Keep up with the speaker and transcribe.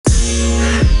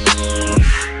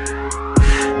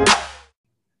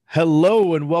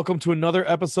Hello and welcome to another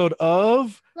episode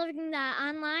of Living the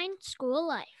Online School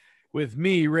Life. with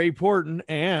me, Ray Porton,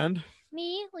 and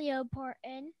Me, Leo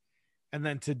Porton.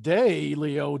 then today,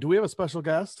 Leo, do we have a special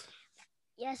guest?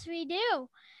 Yes, we do.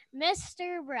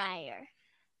 Mr. Breyer.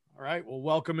 All right, well,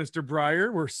 welcome, Mr.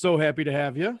 Breyer. We're so happy to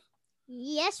have you.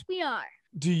 Yes, we are.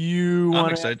 Do you want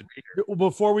I'm excited to be here.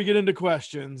 Before we get into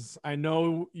questions, I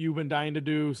know you've been dying to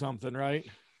do something, right?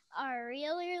 Our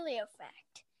real or Leo fact.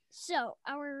 So,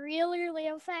 our real or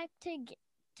Leo fact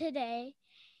today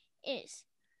is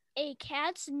a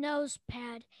cat's nose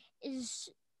pad is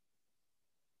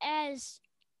as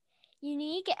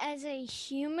unique as a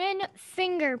human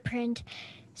fingerprint,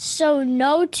 so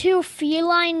no two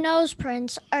feline nose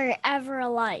prints are ever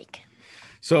alike.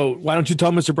 So why don't you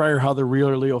tell Mr. Breyer how the real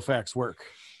or Leo facts work?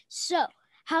 So,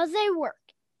 how they work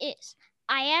is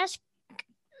I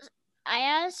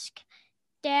ask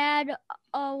Dad,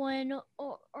 Owen,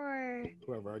 or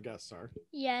Whoever our guests are.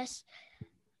 yes,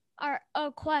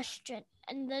 a question,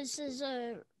 and this is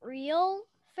a real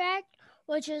fact,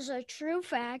 which is a true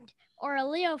fact, or a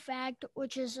Leo fact,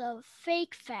 which is a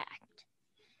fake fact.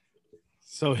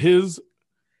 So his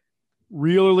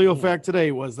real or Leo fact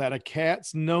today was that a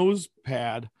cat's nose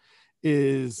pad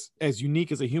is as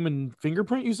unique as a human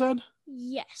fingerprint, you said?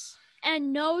 Yes,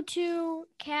 and no two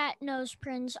cat nose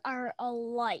prints are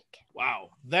alike. Wow,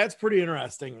 that's pretty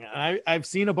interesting. I've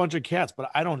seen a bunch of cats, but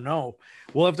I don't know.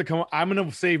 We'll have to come. I'm going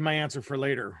to save my answer for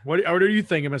later. What are you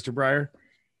thinking, Mr. Breyer?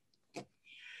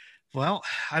 Well,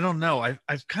 I don't know.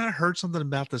 I've kind of heard something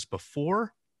about this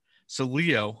before. So,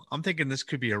 Leo, I'm thinking this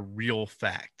could be a real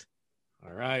fact.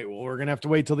 All right. Well, we're going to have to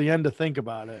wait till the end to think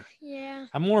about it. Yeah.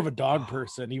 I'm more of a dog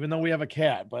person, even though we have a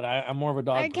cat, but I'm more of a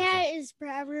dog Our person.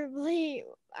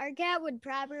 cat would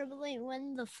probably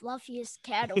win the fluffiest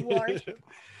cat award.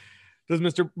 Does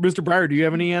Mr. Breyer, do you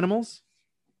have any animals?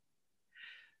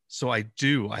 So I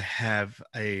do. I have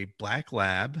a black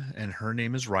lab, and her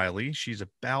name is Riley. She's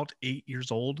about 8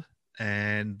 years old.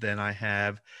 And then I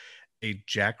have a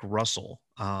Jack Russell,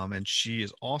 and she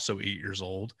is also 8 years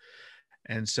old.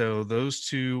 And so those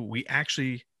two,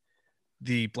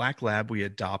 the black lab we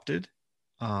adopted.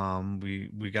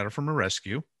 We got her from a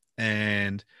rescue,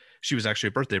 and she was actually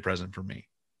a birthday present for me.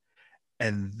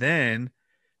 And then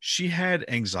she had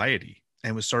anxiety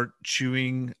and would start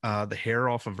chewing the hair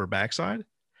off of her backside,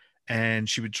 and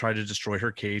she would try to destroy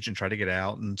her cage and try to get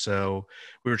out. And so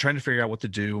we were trying to figure out what to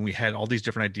do, and we had all these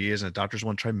different ideas, and the doctors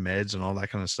want to try meds and all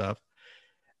that kind of stuff.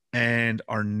 And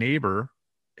our neighbor,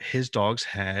 his dogs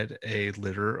had a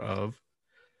litter of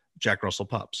Jack Russell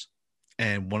pups,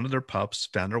 and one of their pups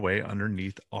found their way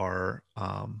underneath our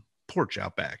porch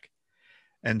out back.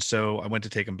 And so I went to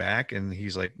take him back, and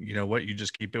he's like, you know what, you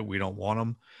just keep it. We don't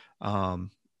want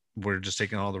them. We're just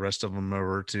taking all the rest of them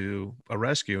over to a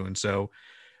rescue. And so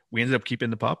we ended up keeping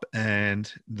the pup,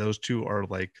 and those two are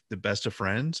like the best of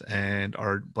friends, and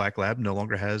our black lab no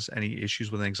longer has any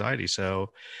issues with anxiety. So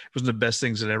it was the best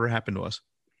things that ever happened to us.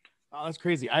 Oh, that's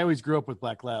crazy. I always grew up with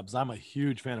black labs. I'm a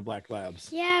huge fan of black labs.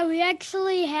 Yeah, we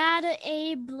actually had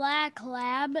a black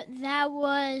lab that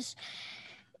was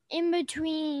in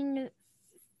between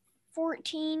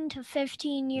 14 to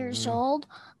 15 years old,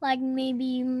 like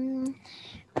maybe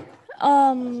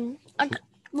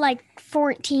like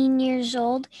 14 years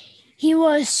old. He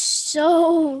was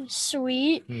so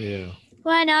sweet. Yeah.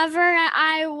 Whenever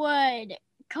I would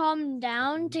come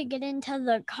down to get into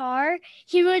the car,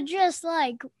 he would just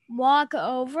like walk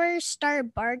over,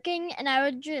 start barking, and I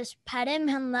would just pet him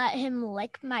and let him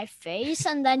lick my face,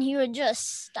 and then he would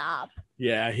just stop.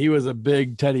 Yeah, he was a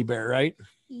big teddy bear, right?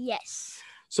 Yes.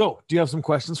 So, do you have some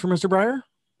questions for Mr. Breyer?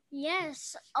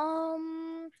 Yes.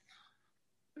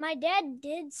 My dad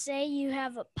did say you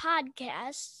have a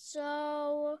podcast,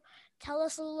 so tell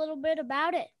us a little bit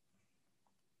about it.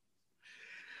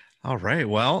 All right.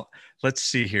 Well, let's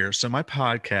see here. So my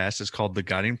podcast is called the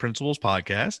Guiding Principles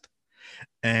Podcast.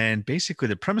 And basically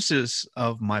the premises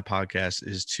of my podcast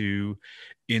is to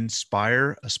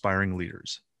inspire aspiring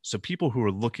leaders. So people who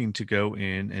are looking to go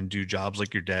in and do jobs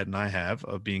like your dad and I have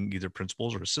of being either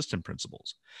principals or assistant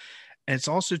principals. And it's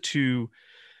also to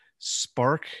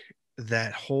spark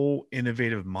that whole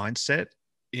innovative mindset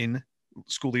in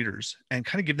school leaders and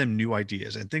kind of give them new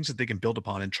ideas and things that they can build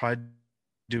upon and try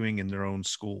doing in their own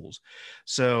schools.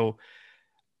 So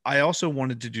I also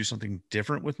wanted to do something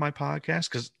different with my podcast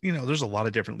because, you know, there's a lot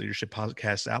of different leadership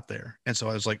podcasts out there. And so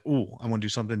I was like, ooh, I want to do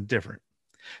something different.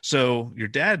 So your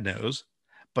dad knows,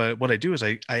 but what I do is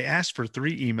I ask for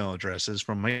 3 email addresses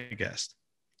from my guest,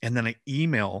 and then I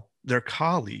email their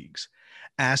colleagues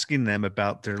asking them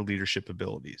about their leadership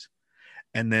abilities.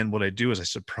 And then what I do is I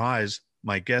surprise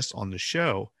my guests on the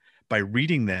show by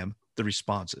reading them the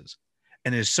responses.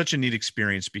 And it's such a neat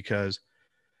experience because,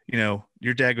 you know,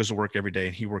 your dad goes to work every day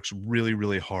and he works really,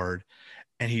 really hard.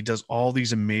 And he does all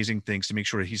these amazing things to make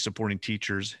sure that he's supporting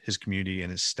teachers, his community,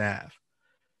 and his staff.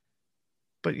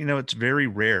 But, you know, it's very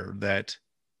rare that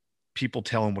people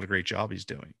tell him what a great job he's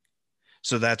doing.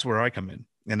 So that's where I come in.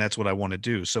 And that's what I want to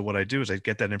do. So what I do is I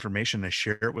get that information, I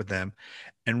share it with them,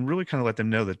 and really kind of let them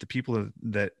know that the people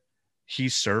that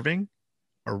he's serving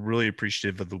are really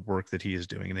appreciative of the work that he is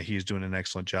doing and that he's doing an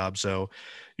excellent job. So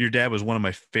your dad was one of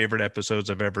my favorite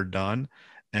episodes I've ever done.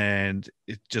 And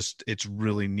it's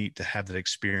really neat to have that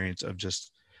experience of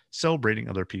just celebrating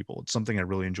other people. It's something I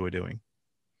really enjoy doing.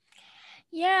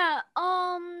 Yeah,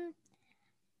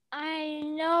 I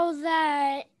know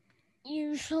that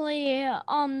usually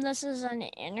this is an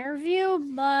interview,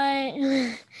 but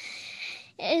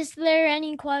is there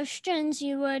any questions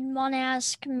you would want to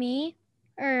ask me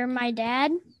or my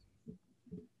dad?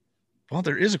 Well,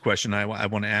 there is a question I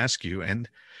want to ask you, and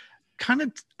kind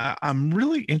of I'm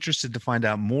really interested to find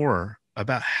out more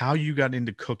about how you got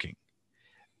into cooking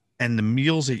and the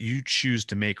meals that you choose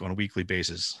to make on a weekly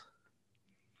basis.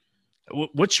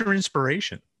 What's your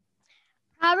inspiration?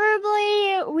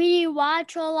 Probably we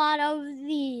watch a lot of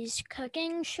these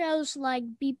cooking shows like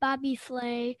Beat Bobby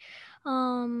Flay,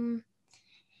 and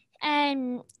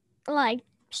like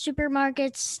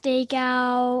Supermarket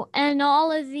Stakeout, and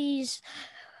all of these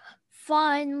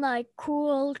fun, like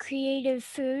cool, creative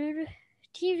food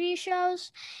TV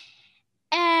shows.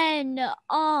 And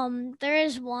there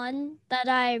is one that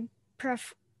I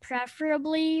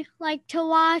preferably like to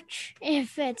watch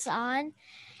if it's on,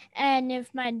 and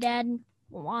if my dad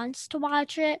wants to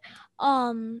watch it.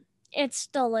 It's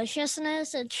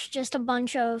Deliciousness. It's just a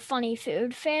bunch of funny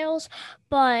food fails,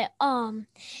 but I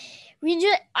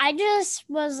just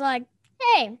was like,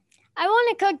 hey, I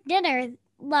want to cook dinner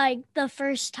like the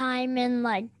first time in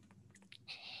like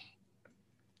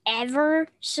ever.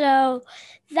 So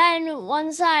then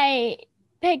once I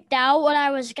picked out what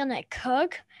I was gonna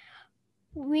cook,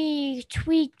 we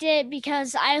tweaked it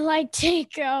because I like to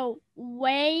go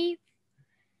way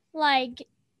like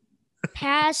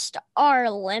past our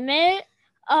limit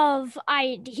of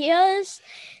ideas.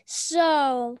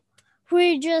 So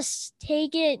we just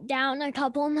take it down a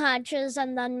couple notches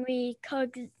and then we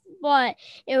cook what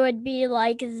it would be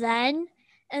like then.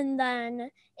 And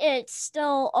then it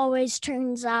still always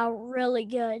turns out really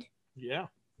good. Yeah.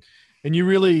 And you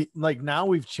really like, now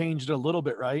we've changed it a little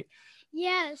bit, right?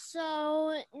 Yeah,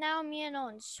 so now me and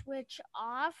Owen switch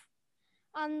off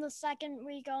on the second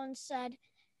week. Owen said,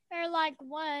 or like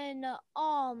when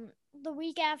the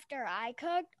week after I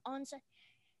cooked, Owen said,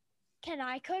 can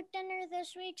I cook dinner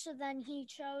this week? So then he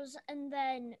chose, and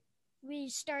then we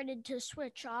started to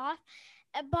switch off.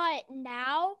 But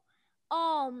now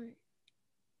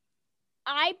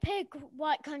I pick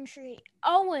what country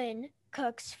Owen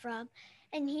cooks from,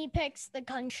 and he picks the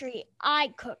country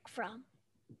I cook from.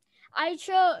 I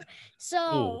chose,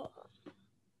 so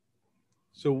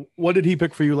what did he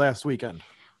pick for you last weekend?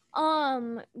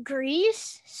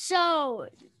 Greece. So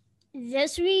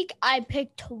this week I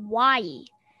picked Hawaii.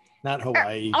 Not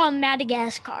Hawaii.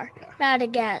 Madagascar.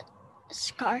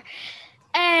 Madagascar.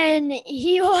 And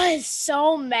he was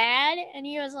so mad, and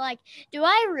he was like, do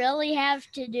I really have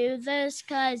to do this?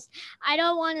 Because I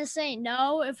don't want to say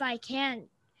no if I can't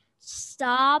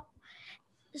stop.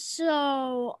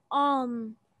 So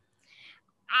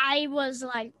I was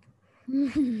like,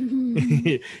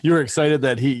 You were excited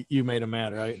that you made him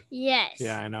mad, right? yes.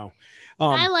 Yeah, I know.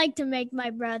 I like to make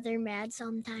my brother mad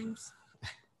sometimes.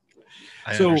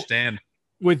 I understand.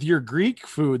 With your Greek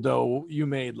food, though, you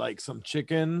made like some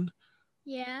chicken.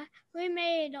 Yeah, we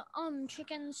made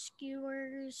chicken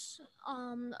skewers,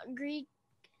 Greek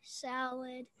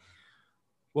salad.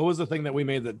 What was the thing that we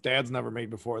made that Dad's never made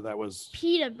before? That was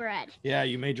pita bread. Yeah,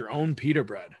 you made your own pita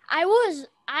bread.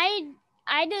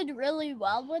 I did really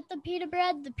well with the pita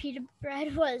bread. The pita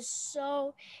bread was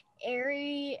so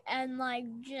airy and like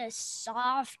just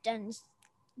soft and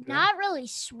not really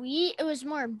sweet. It was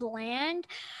more bland,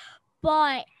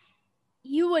 but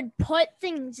you would put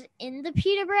things in the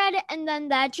pita bread and then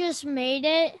that just made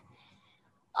it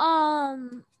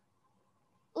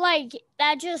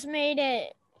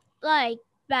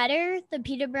better. The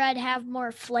pita bread have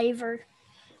more flavor.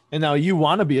 And now you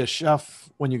want to be a chef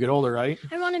when you get older, right?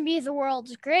 I want to be the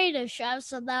world's greatest chef,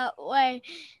 so that way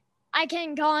I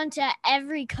can go into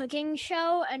every cooking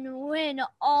show and win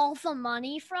all the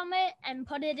money from it and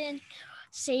put it in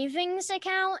savings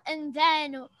account. And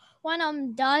then when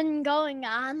I'm done going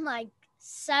on like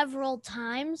several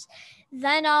times,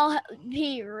 then I'll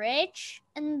be rich.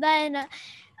 And then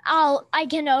I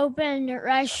can open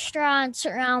restaurants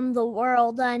around the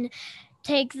world and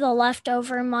take the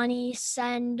leftover money,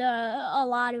 send a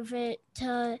lot of it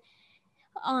to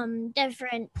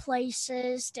different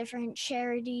places, different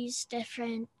charities,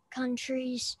 different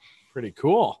countries. Pretty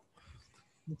cool.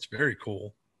 It's very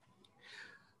cool.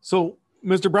 So,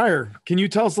 Mr. Breyer, can you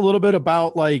tell us a little bit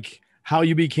about like how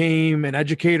you became an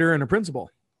educator and a principal?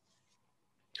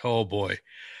 Oh boy.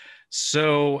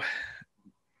 So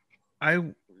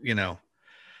I,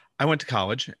 I went to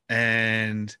college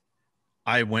and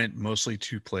I went mostly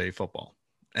to play football.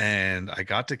 And I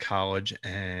got to college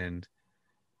and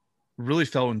really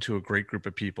fell into a great group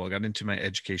of people. I got into my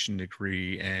education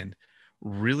degree and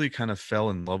really kind of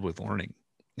fell in love with learning.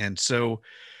 And so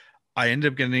I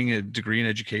ended up getting a degree in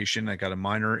education. I got a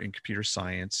minor in computer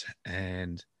science.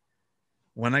 And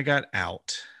when I got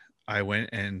out, I went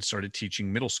and started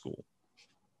teaching middle school.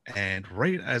 And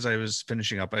right as I was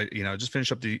finishing up, I just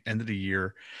finished up the end of the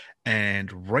year.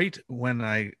 And right when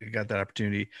I got that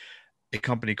opportunity, a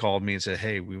company called me and said,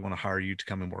 "Hey, we want to hire you to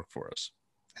come and work for us."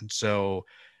 And so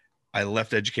I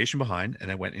left education behind and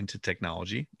I went into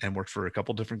technology and worked for a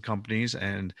couple different companies.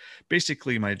 And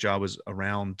basically my job was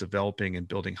around developing and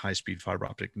building high-speed fiber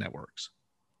optic networks.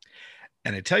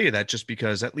 And I tell you that just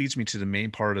because that leads me to the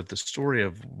main part of the story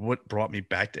of what brought me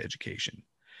back to education.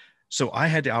 So I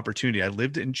had the opportunity. I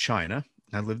lived in China.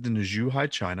 I lived in Zhuhai,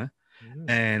 China.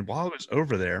 And while I was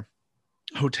over there,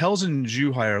 hotels in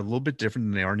Zhuhai are a little bit different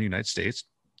than they are in the United States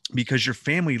because your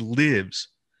family lives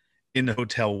in the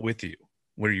hotel with you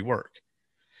where you work.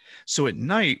 So at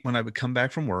night, when I would come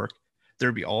back from work,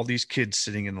 there'd be all these kids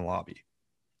sitting in the lobby.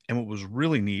 And what was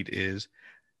really neat is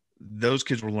those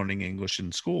kids were learning English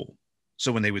in school.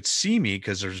 So when they would see me,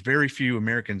 because there's very few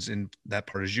Americans in that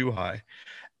part of Zhuhai,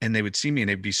 and they would see me and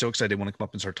they'd be so excited, they want to come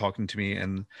up and start talking to me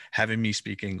and having me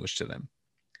speak English to them.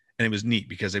 And it was neat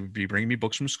because they would be bringing me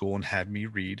books from school and have me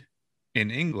read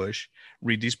in English,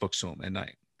 read these books to them at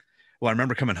night. Well, I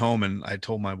remember coming home and I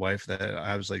told my wife that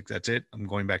I was like, that's it. I'm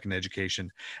going back into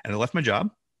education. And I left my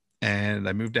job and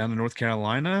I moved down to North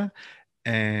Carolina.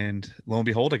 And lo and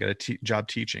behold, I got a job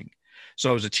teaching.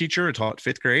 So I was a teacher. I taught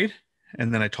fifth grade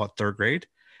and then I taught third grade.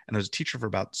 And I was a teacher for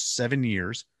about 7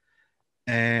 years.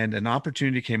 And an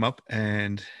opportunity came up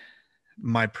and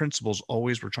my principals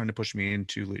always were trying to push me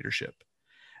into leadership.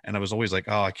 And I was always like,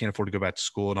 oh, I can't afford to go back to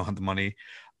school. I don't have the money.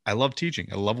 I love teaching.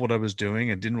 I love what I was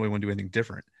doing. I didn't really want to do anything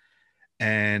different.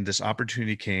 And this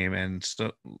opportunity came. And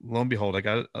so lo and behold, I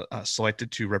got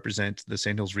selected to represent the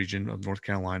Sand Hills region of North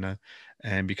Carolina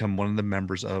and become one of the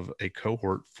members of a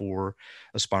cohort for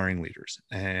aspiring leaders,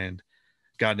 and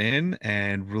got in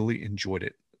and really enjoyed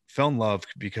it. Fell in love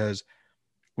because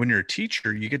when you're a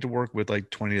teacher, you get to work with like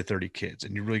 20 to 30 kids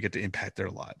and you really get to impact their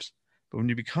lives. But when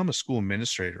you become a school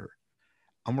administrator,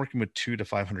 I'm working with 200 to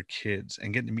 500 kids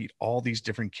and getting to meet all these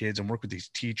different kids and work with these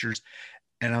teachers.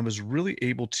 And I was really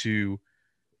able to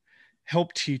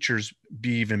help teachers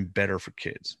be even better for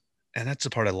kids. And that's the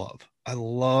part I love. I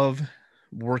love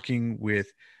working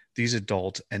with these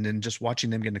adults and then just watching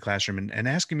them get in the classroom and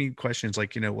asking me questions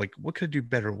like, like what could I do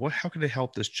better? How could I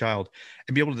help this child,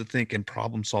 and be able to think and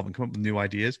problem solve and come up with new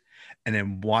ideas, and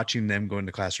then watching them go in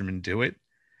the classroom and do it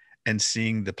and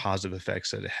seeing the positive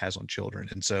effects that it has on children.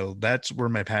 And so that's where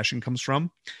my passion comes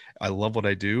from. I love what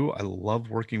I do. I love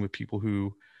working with people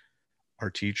who are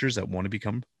teachers that want to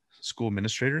become school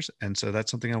administrators. And so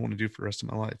that's something I want to do for the rest of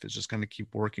my life, is just kind of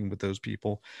keep working with those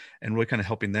people and really kind of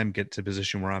helping them get to the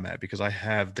position where I'm at, because I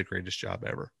have the greatest job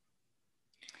ever.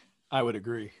 I would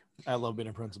agree. I love being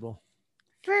a principal.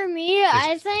 For me,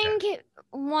 I think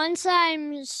once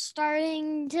I'm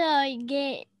starting to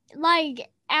get, like,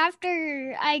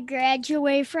 after I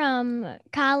graduate from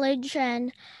college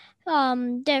and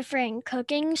different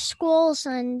cooking schools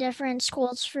and different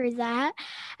schools for that,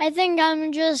 I think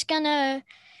I'm just gonna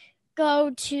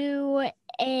go to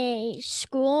a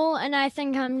school and I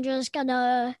think I'm just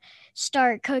gonna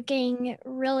start cooking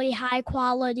really high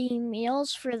quality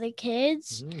meals for the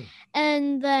kids.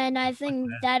 And then I think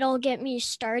that'll get me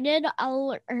started.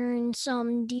 I'll earn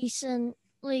some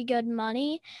decently good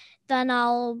money. Then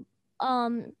I'll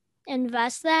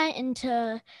invest that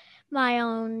into my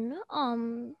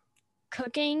own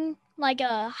cooking, like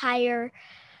a higher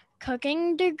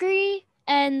cooking degree,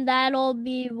 and that'll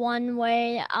be one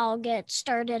way I'll get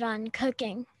started on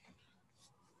cooking.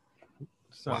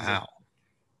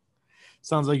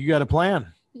 Sounds like you got a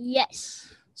plan.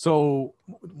 Yes. So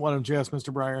why don't you ask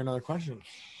Mr. Breyer another question?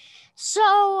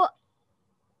 So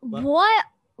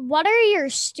what are your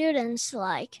students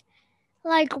like?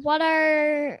 Like, what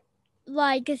are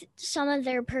like some of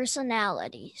their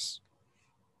personalities?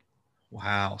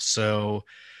 Wow. So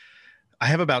I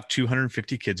have about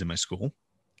 250 kids in my school,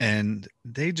 and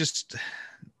they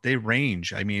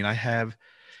range. I mean, I have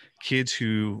kids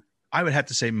who I would have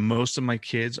to say most of my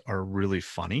kids are really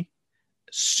funny,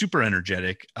 super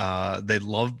energetic. They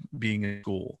love being in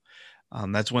school.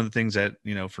 That's one of the things that,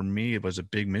 for me, it was a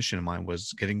big mission of mine,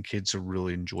 was getting kids to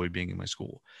really enjoy being in my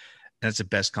school. And that's the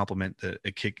best compliment that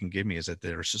a kid can give me, is that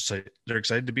they're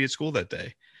excited to be at school that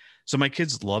day. So my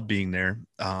kids love being there.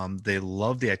 They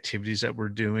love the activities that we're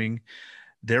doing.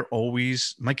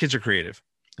 My kids are creative.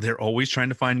 They're always trying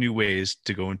to find new ways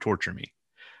to go and torture me.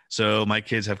 So my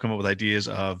kids have come up with ideas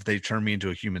of, they turned me into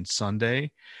a human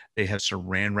sundae. They have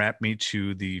saran wrapped me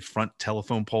to the front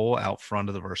telephone pole out front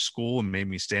of our school and made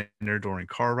me stand there during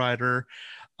car rider.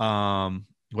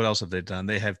 What else have they done?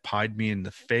 They have pied me in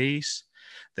the face.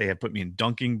 They have put me in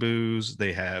dunking booths.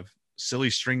 They have silly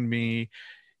stringed me.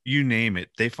 You name it.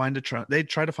 They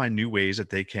try to find new ways that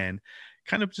they can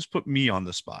kind of just put me on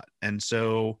the spot. And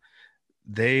so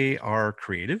they are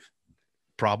creative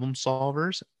problem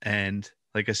solvers, and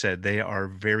like I said, they are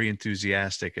very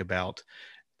enthusiastic about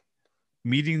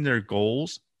meeting their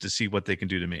goals to see what they can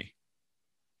do to me.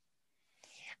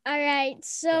 All right, That's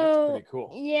so pretty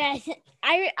cool. yeah,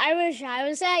 I wish I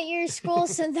was at your school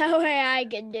so that way I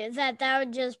could do that. That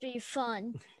would just be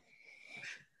fun.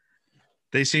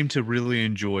 They seem to really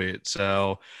enjoy it.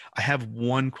 So I have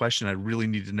one question I really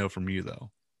need to know from you,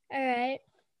 though. All right.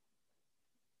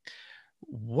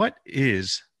 What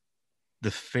is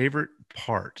the favorite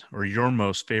part, or your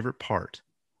most favorite part,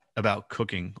 about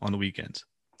cooking on the weekends?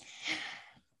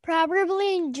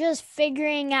 Probably just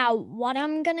figuring out what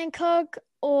I'm gonna cook,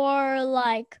 or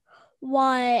like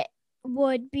what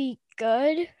would be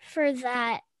good for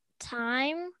that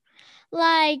time.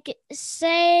 Like,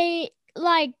 say,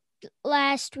 like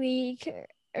last week,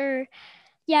 or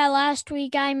yeah, last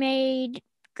week I made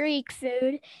Greek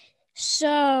food.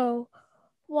 So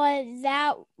what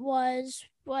that was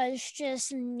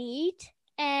just neat,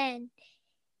 and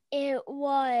it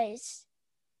was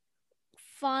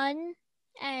fun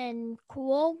and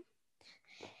cool,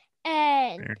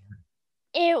 and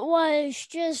it was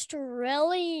just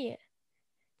really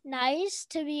nice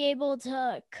to be able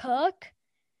to cook,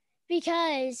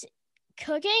 because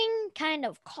cooking kind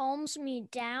of calms me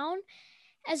down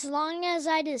as long as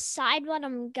I decide what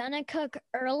I'm gonna cook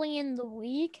early in the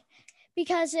week.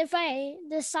 Because if I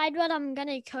decide what I'm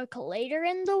gonna cook later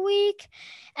in the week,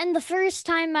 and the first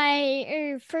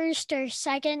or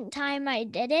second time I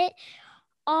did it,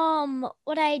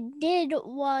 what I did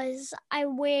was I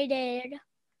waited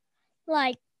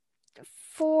like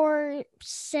 4,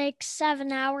 6,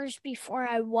 7 hours before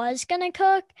I was gonna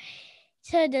cook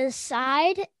to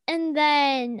decide, and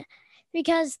then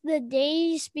because the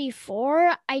days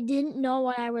before I didn't know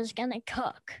what I was gonna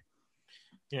cook.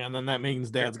 Yeah, and then that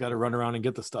means Dad's got to run around and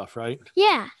get the stuff, right?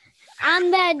 Yeah,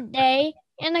 on that day,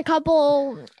 in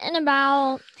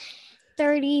about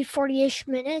 30, 40-ish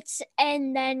minutes,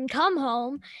 and then come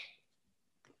home,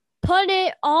 put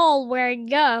it all where it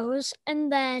goes,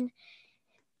 and then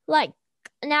like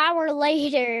an hour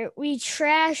later, we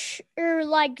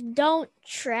don't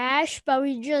trash, but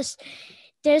we just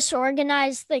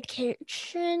disorganize the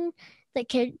kitchen,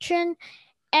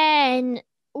 and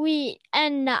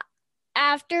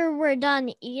after we're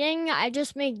done eating, I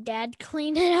just make Dad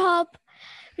clean it up,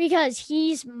 because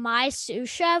he's my sous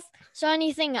chef. So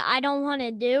anything I don't want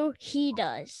to do, he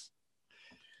does.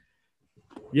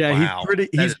 Yeah, Wow.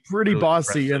 he's pretty really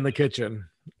bossy impressive. in the kitchen.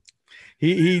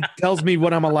 He tells me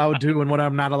what I'm allowed to and what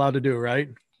I'm not allowed to do, right?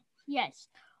 Yes.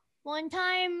 One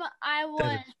time I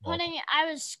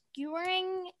was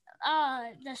skewering,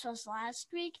 this was last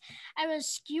week. I was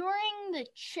skewering the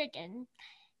chicken,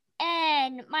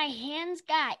 and my hands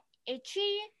got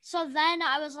itchy. So then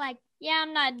I was like, yeah,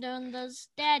 I'm not doing this.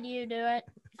 Dad, you do it.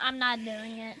 I'm not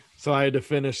doing it. So I had to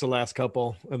finish the last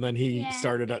couple, and then he Yeah.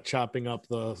 started at chopping up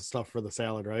the stuff for the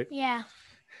salad, right? Yeah.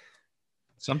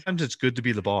 Sometimes it's good to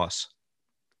be the boss.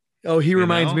 Oh, he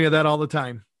reminds know? me of that all the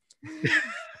time.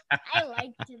 I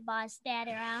like to boss Dad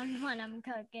around when I'm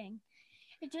cooking.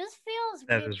 It just feels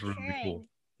That is really reassuring cool.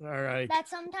 All right. that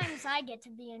sometimes I get to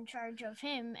be in charge of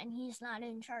him and he's not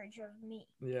in charge of me.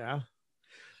 Yeah.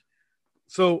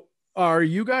 So are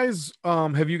you guys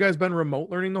have you guys been remote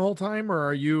learning the whole time, or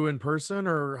are you in person,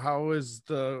 or how has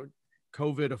the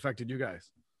COVID affected you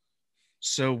guys?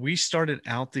 So we started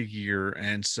out the year,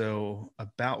 and so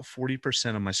about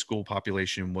 40% of my school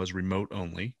population was remote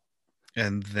only.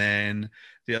 And then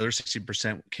the other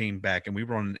 60% came back, and we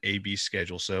were on an A-B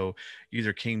schedule. So you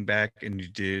either came back and you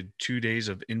did 2 days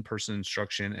of in-person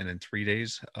instruction and then 3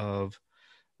 days of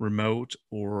remote,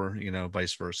 or,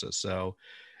 vice versa. So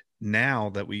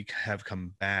now that we have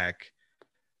come back,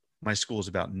 My school is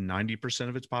about 90%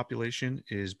 of its population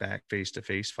is back face to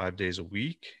face 5 days a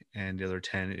week, and the other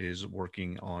 10 is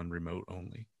working on remote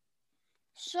only.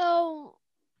 So,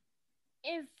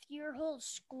 if your whole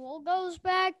school goes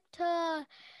back to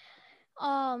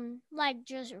like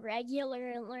just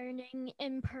regular learning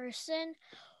in person,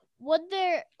 would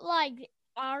there, like,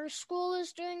 our school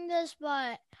is doing this,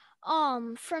 but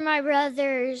for my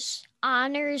brother's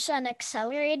honors and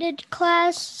accelerated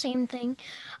class, same thing.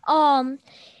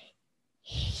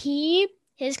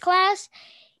 His class,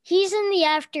 he's in the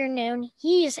afternoon.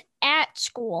 He's at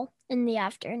school in the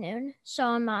afternoon.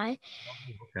 So am I.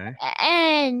 Okay.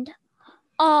 And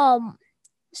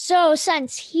so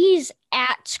since he's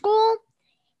at school,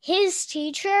 his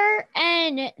teacher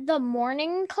and the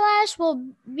morning class will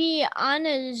be on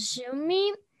a Zoom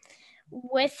meet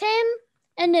with him,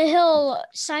 and he'll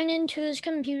sign into his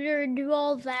computer and do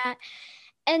all that.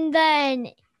 And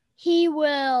then he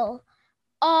will,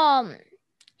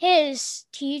 his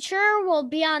teacher will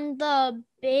be on the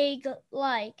big,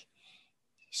 like,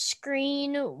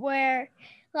 screen where,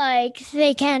 like,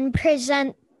 they can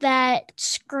present that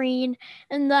screen,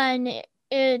 and then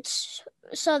it's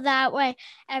so that way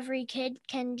every kid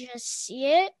can just see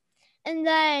it. And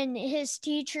then his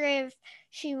teacher, if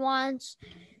she wants,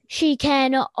 she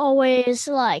can always,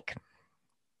 like,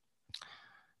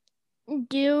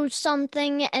 do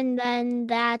something, and then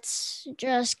that's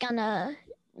just gonna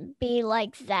be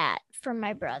like that for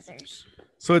my brothers.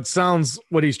 So it sounds,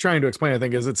 what he's trying to explain, I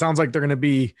think, is it sounds like they're going to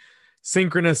be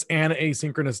synchronous and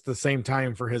asynchronous at the same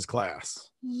time for his class.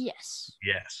 Yes.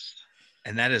 Yes.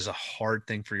 And that is a hard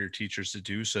thing for your teachers to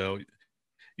do. So,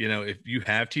 if you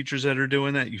have teachers that are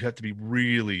doing that, you have to be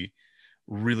really,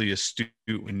 really astute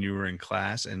when you were in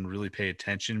class and really pay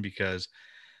attention, because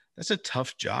that's a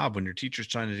tough job when your teacher's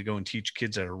trying to go and teach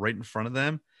kids that are right in front of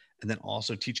them, and then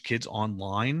also teach kids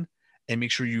online and make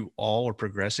sure you all are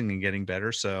progressing and getting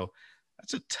better. So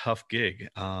that's a tough gig.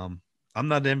 I'm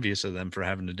not envious of them for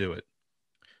having to do it.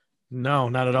 No,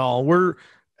 not at all.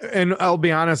 And I'll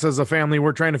be honest, as a family,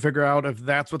 we're trying to figure out if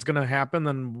that's what's going to happen,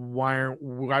 then why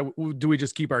do we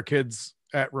just keep our kids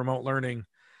at remote learning,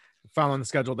 following the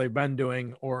schedule they've been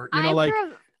doing, or,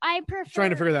 I prefer trying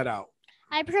to figure that out.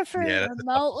 I prefer Yeah, that's a tough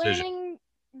remote decision. learning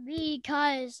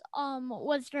because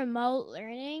with remote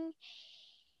learning,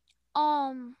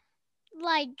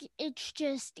 like, it's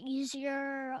just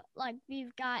easier. Like,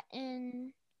 we've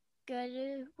gotten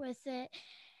good with it,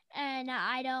 and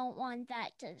I don't want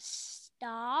that to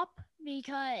stop,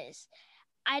 because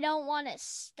I don't want to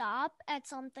stop at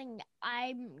something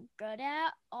I'm good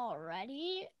at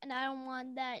already, and I don't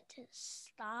want that to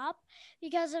stop,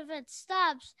 because if it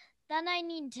stops, then I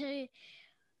need to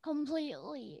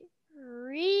completely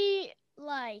reset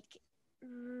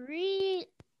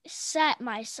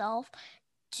myself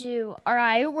to, all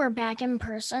right, we're back in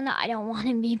person. I don't want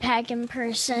to be back in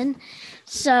person.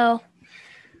 So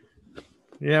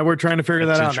Yeah, we're trying to figure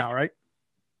That's that out now, right?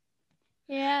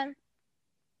 yeah.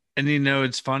 And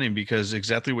it's funny because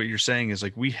exactly what you're saying is,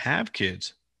 like, we have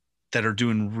kids that are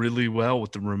doing really well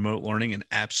with the remote learning and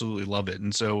absolutely love it.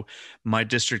 And so my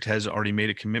district has already made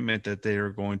a commitment that they are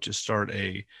going to start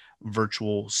a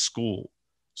virtual school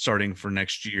starting for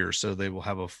next year. So they will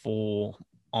have a full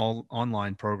all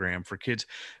online program for kids,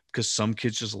 because some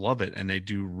kids just love it and they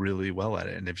do really well at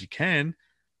it. And if you can,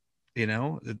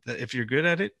 if you're good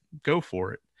at it, go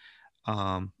for it.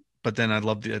 But then I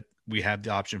love that we have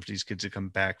the option for these kids to come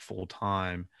back full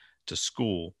time to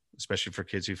school, especially for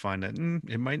kids who find that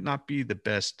it might not be the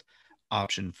best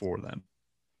option for them.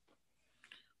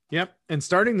 Yep. And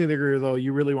starting the degree, though,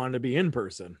 you really wanted to be in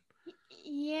person.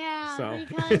 Yeah, So.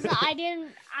 because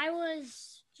I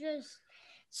was just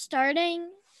starting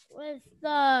with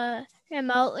the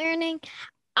remote learning.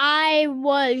 I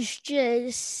was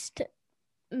just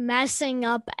messing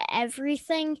up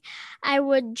everything. I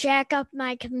would jack up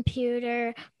my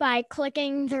computer by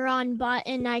clicking the wrong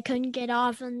button. I couldn't get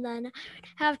off, and then I'd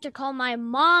have to call my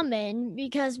mom in,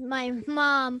 because my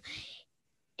mom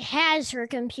has her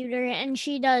computer and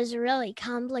she does really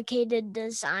complicated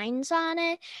designs on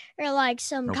it, or like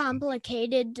some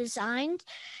complicated designs.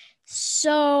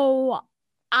 So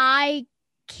I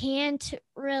can't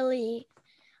really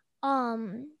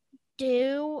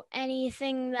do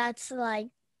anything that's like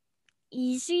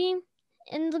easy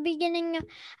in the beginning.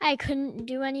 I couldn't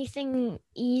do anything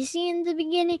easy in the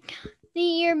beginning of the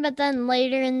year, but then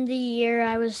later in the year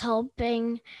I was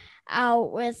helping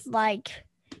out with like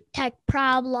tech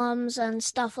problems and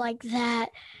stuff like that.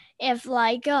 If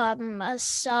like a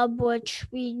sub, which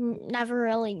we never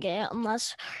really get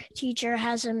unless teacher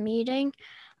has a meeting,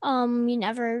 we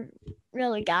never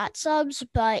really got subs,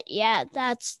 but yeah,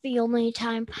 that's the only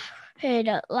time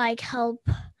I'd like help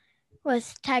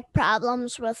with tech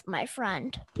problems with my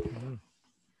friend.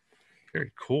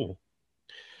 Very cool.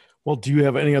 Well, do you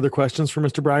have any other questions for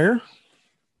Mr. Breyer?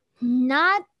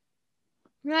 Not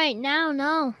right now,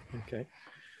 no. Okay.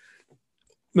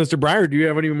 Mr. Breyer, do you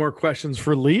have any more questions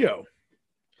for Leo?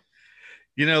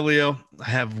 You know, Leo, I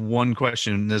have one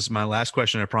question. This is my last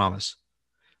question, I promise.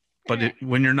 But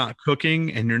when you're not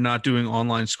cooking and you're not doing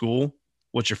online school,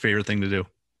 what's your favorite thing to do?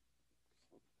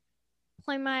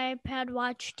 Play my iPad,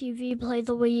 watch TV, play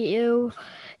the Wii U,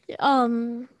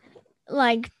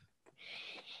 like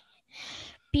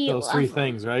beat Those three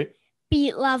things, right?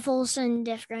 Beat levels in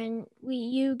different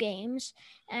Wii U games,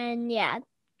 and yeah,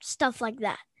 stuff like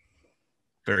that.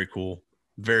 Very cool.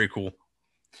 Very cool.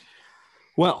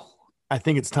 Well, I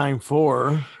think it's time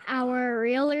for our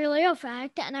real or Leo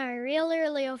fact, and our real or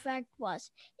Leo fact was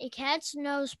a cat's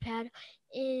nose pad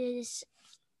is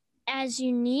as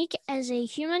unique as a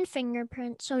human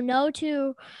fingerprint, so no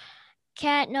two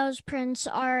cat nose prints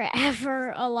are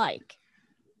ever alike.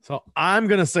 So I'm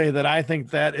going to say that I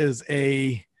think that is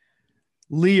a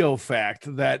Leo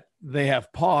fact, that they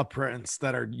have paw prints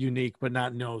that are unique but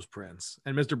not nose prints.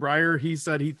 And Mr. Breyer, he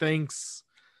said he thinks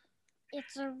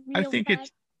it's a real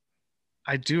fact.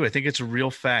 I think it's a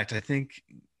real fact. I think,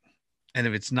 and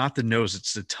if it's not the nose,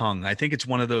 it's the tongue. I think it's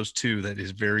one of those two that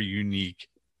is very unique.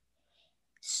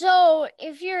 So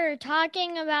if you're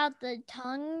talking about the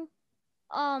tongue,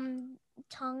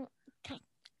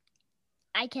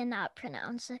 I cannot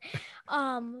pronounce it.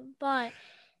 But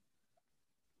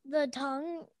the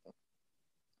tongue,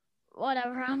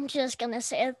 whatever, I'm just gonna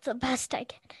say it the best I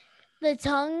can. The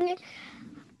tongue,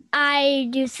 I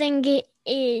do think it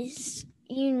is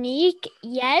unique,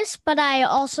 yes, but I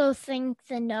also think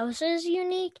the nose is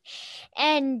unique.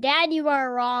 And Dad, you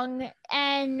are wrong.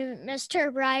 And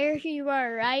Mr. Breyer, you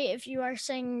are right if you are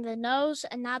saying the nose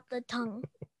and not the tongue.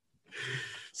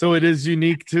 So it is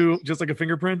unique too, just like a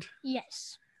fingerprint?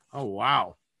 Yes. Oh,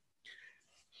 wow.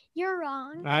 You're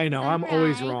wrong. I know. I'm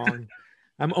always wrong.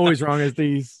 I'm always wrong as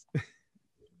these.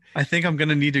 I think I'm going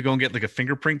to need to go and get like a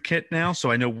fingerprint kit now, so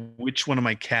I know which one of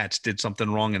my cats did something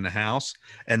wrong in the house,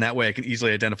 and that way I can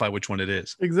easily identify which one it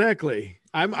is. Exactly.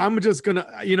 I'm just going to,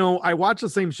 I watch the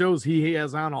same shows he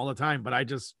has on all the time, but I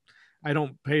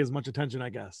don't pay as much attention, I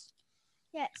guess.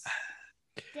 Yes.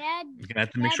 Dad. You're going to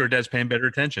have to make sure Dad's paying better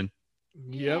attention.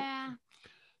 Yep. Yeah.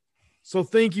 So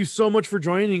thank you so much for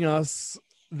joining us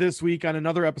this week on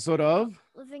another episode of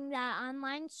Living That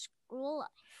Online School Life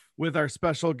with our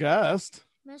special guest,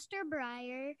 Mr.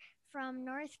 Breyer from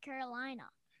North Carolina.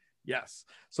 Yes.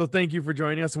 So thank you for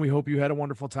joining us, and we hope you had a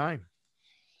wonderful time.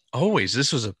 Always.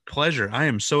 This was a pleasure. I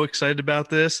am so excited about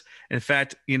this. In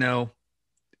fact, your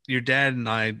dad and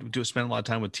I do spend a lot of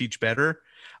time with Teach Better.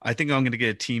 I think I'm going to get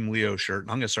a Team Leo shirt.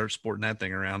 I'm going to start sporting that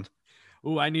thing around.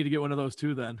 Oh, I need to get one of those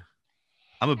too then.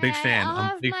 I'm a big fan.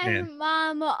 I'll have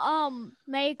my mom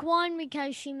make one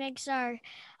because she makes our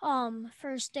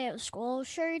first day of school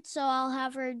shirt. So I'll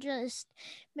have her just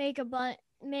make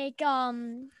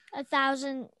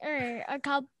 1,000 or a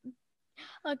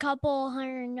couple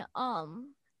hundred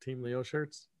Team Leo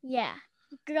shirts. Yeah,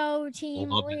 go Team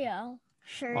Leo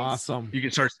shirts. Awesome. You can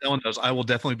start selling those. I will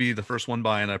definitely be the first one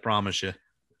buying. I promise you.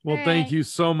 Well, thank you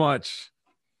so much.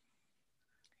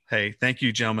 Hey, thank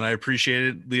you, gentlemen. I appreciate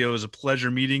it. Leo, it was a pleasure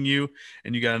meeting you,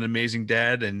 and you got an amazing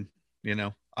dad. And,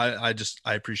 I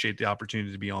appreciate the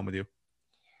opportunity to be on with you.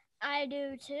 I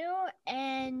do too.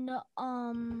 And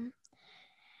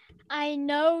I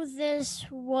know this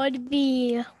would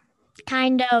be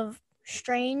kind of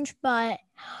strange, but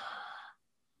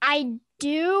I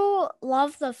do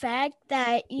love the fact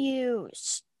that you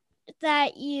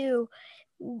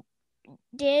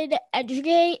did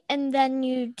educate and then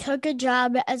you took a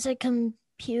job as a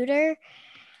computer,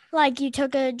 like you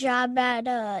took a job at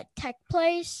a tech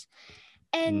place,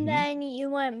 and then you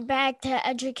went back to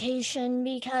education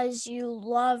because you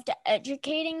loved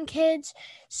educating kids.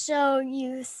 So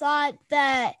you thought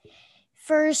that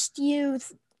first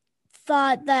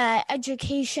thought that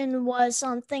education was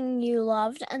something you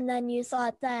loved, and then you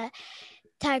thought that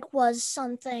tech was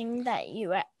something that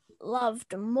you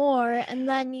loved more, and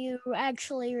then you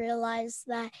actually realized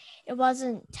that it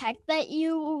wasn't tech that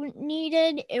you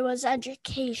needed, it was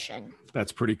education.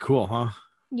 That's pretty cool, huh?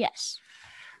 Yes.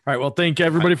 All right. Well, thank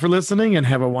everybody for listening, and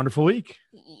have a wonderful week.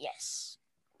 Yes.